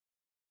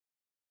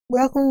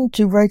Welcome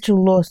to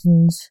Rachel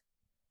Lawson's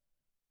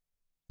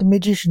The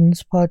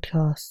Magician's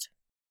Podcast,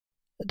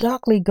 a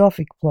darkly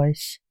gothic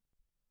place.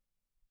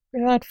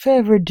 Without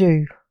further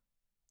ado,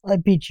 I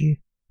bid you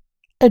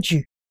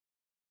adieu.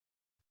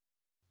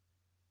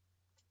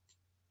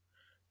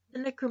 The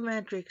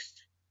Necromantrix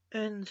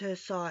earns her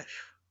Scythe,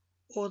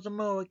 or the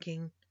Mower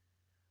King.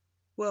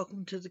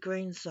 Welcome to the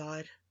green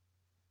side.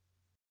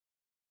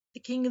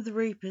 The King of the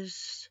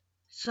Reapers'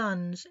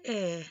 son's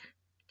heir,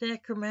 the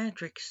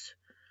Necromantrix,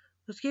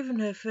 was given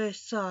her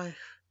first scythe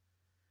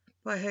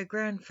by her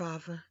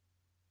grandfather,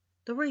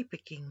 the Reaper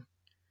King,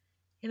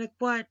 in a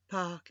quiet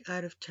park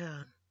out of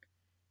town,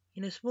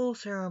 in a small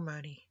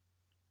ceremony.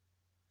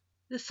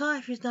 The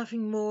scythe is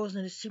nothing more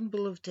than a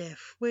symbol of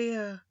death. We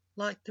are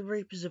like the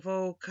reapers of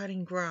old,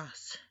 cutting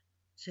grass,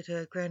 said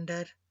her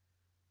granddad.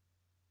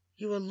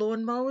 You are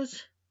lawn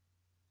mowers?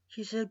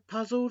 She said,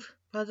 puzzled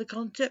by the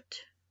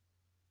concept.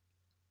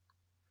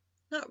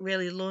 Not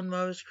really lawn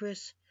mowers,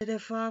 Chris, said her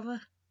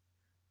father,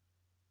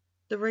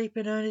 the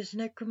reaper known as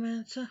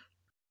Necromancer.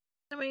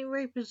 I mean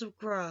reapers of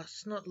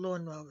grass, not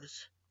lawn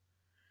mowers.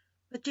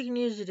 But you can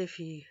use it if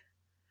you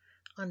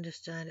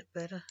understand it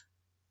better,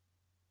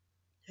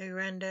 her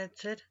granddad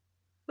said.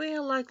 We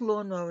are like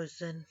lawn mowers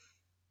then.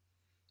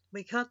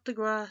 We cut the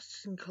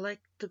grass and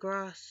collect the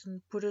grass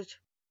and put it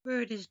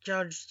where it is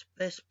judged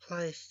best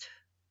placed.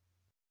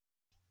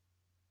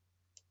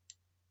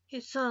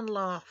 His son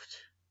laughed.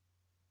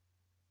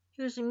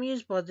 He was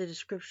amused by the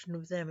description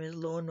of them as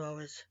lawn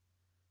mowers.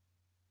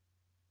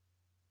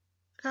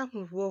 A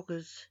couple of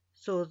walkers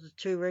saw the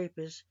two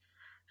reapers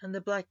and the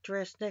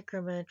black-dressed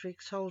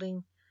Necromantrix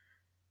holding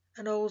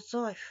an old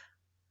scythe.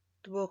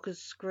 The walkers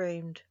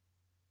screamed.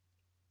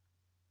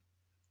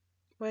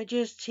 We're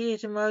just here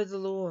to mow the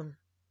lawn.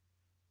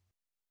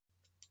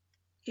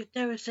 You've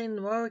never seen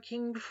the Mower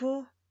King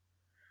before?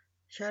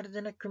 Shouted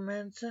the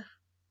Necromancer.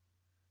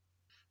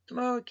 The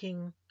Mower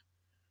King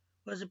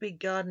was a big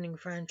gardening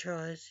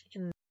franchise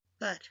in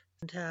that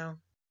town.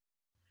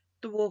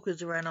 The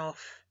walkers ran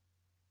off.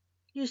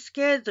 You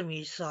scared them,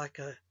 you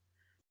psycho,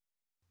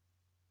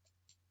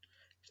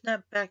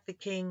 snapped back the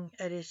king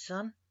at his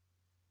son.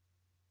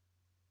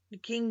 The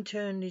king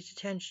turned his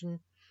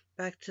attention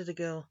back to the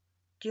girl.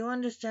 Do you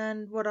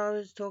understand what I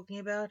was talking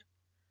about?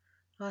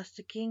 Asked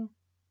the king.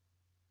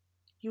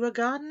 You are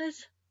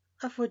gardeners?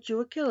 I thought you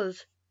were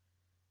killers,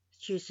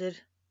 she said.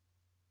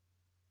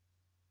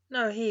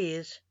 No, he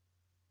is,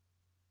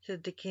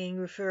 said the king,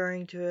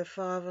 referring to her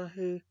father,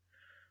 who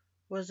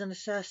was an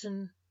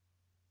assassin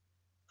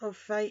of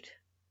fate.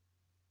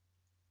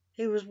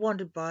 He was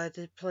wanted by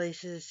the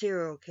police as a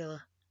serial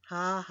killer.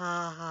 Ha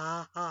ha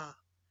ha ha,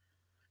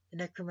 the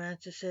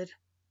Necromancer said.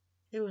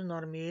 He was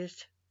not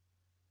amused.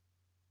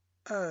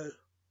 Oh,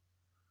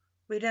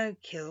 we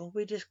don't kill,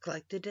 we just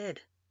collect the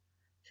dead,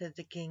 said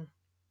the king.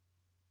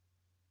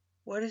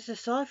 What is the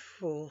scythe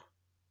for?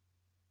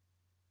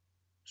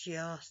 She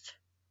asked.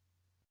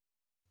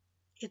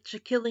 It's for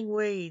killing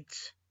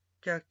weeds,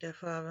 joked her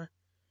father.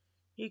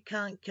 You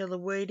can't kill a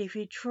weed if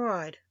you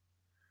tried,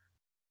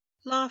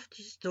 laughed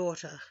his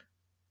daughter.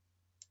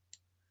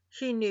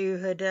 She knew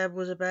her dad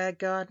was a bad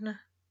gardener.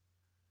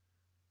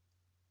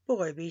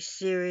 Boy, be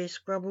serious,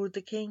 grumbled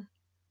the king.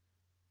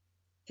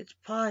 It's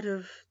part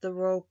of the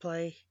role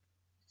play. It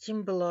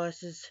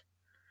symbolises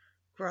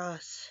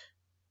grass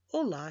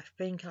or life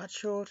being cut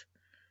short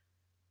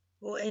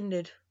or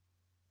ended.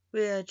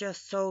 We are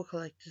just soul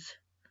collectors.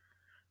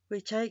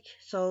 We take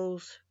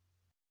souls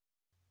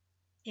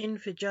in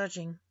for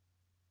judging,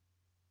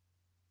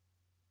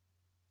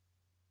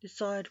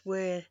 decide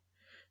where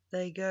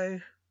they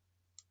go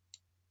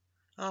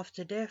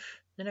after death,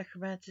 the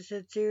Necromancer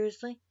said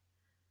seriously.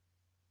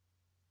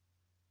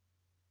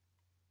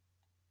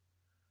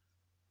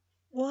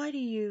 Why do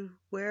you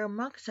wear a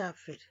monk's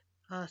outfit?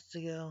 Asked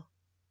the girl.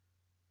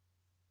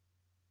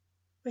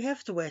 We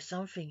have to wear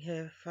something,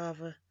 her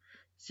father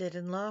said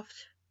and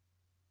laughed.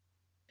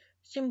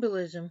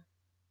 Symbolism.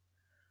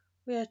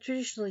 We are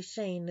traditionally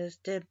seen as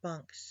dead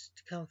monks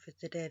to comfort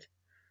the dead,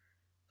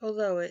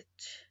 although it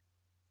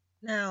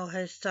now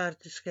has started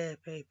to scare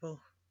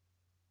people,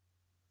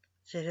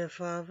 said her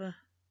father.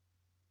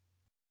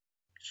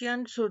 She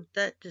understood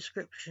that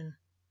description.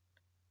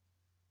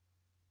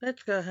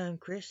 Let's go home,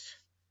 Chris.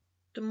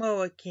 The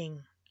Mower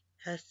King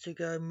has to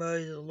go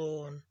mow the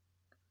lawn,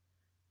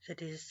 said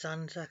his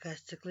son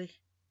sarcastically.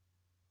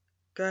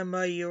 Go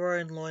mow your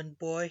own lawn,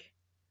 boy,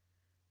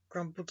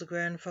 grumbled the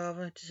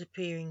grandfather,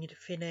 disappearing into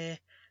thin air,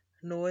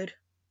 annoyed.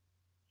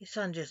 His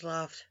son just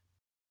laughed.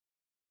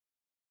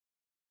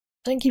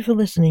 Thank you for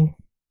listening.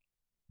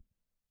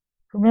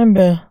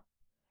 Remember,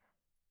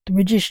 the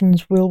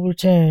magicians will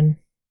return,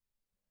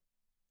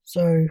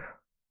 so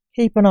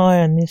keep an eye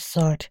on this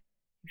site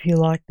if you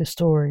like the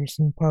stories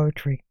and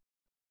poetry.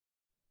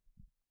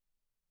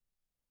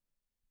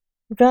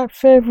 Without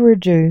further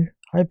ado,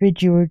 I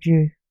bid you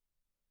adieu.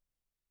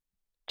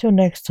 Till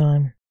next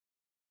time.